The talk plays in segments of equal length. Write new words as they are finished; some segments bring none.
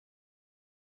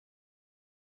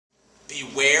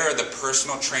Beware the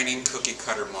personal training cookie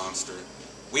cutter monster.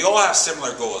 We all have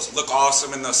similar goals. Look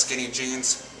awesome in those skinny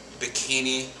jeans,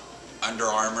 bikini, Under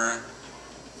Armour.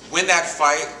 Win that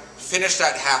fight, finish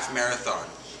that half marathon.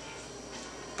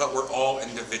 But we're all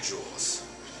individuals.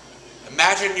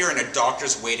 Imagine you're in a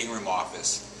doctor's waiting room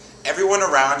office. Everyone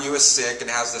around you is sick and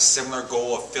has the similar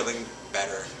goal of feeling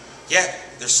better. Yet,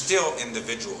 they're still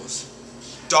individuals.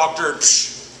 Doctor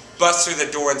busts through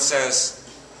the door and says,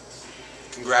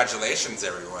 "Congratulations,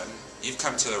 everyone. You've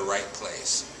come to the right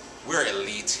place. We're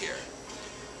elite here.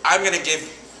 I'm going to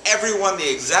give everyone the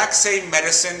exact same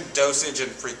medicine, dosage,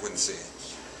 and frequency.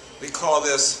 We call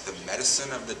this the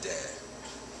medicine of the day."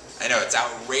 I know, it's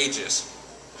outrageous.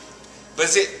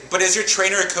 But is your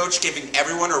trainer or coach giving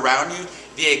everyone around you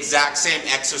the exact same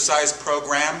exercise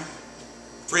program,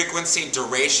 frequency,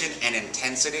 duration, and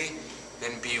intensity?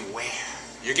 Then beware.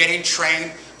 You're getting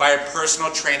trained by a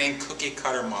personal training cookie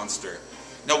cutter monster.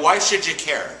 Now, why should you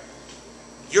care?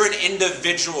 You're an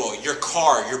individual. Your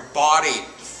car, your body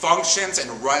functions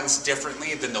and runs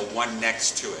differently than the one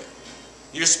next to it.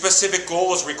 Your specific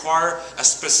goals require a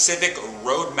specific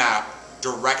roadmap,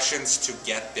 directions to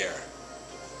get there.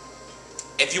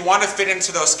 If you want to fit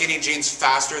into those skinny jeans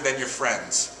faster than your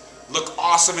friends, look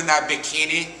awesome in that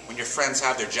bikini when your friends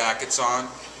have their jackets on,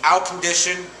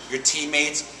 outcondition your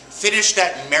teammates, finish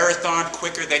that marathon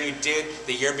quicker than you did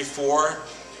the year before,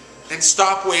 then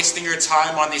stop wasting your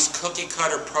time on these cookie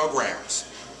cutter programs.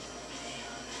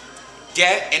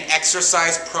 Get an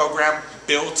exercise program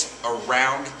built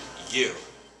around you.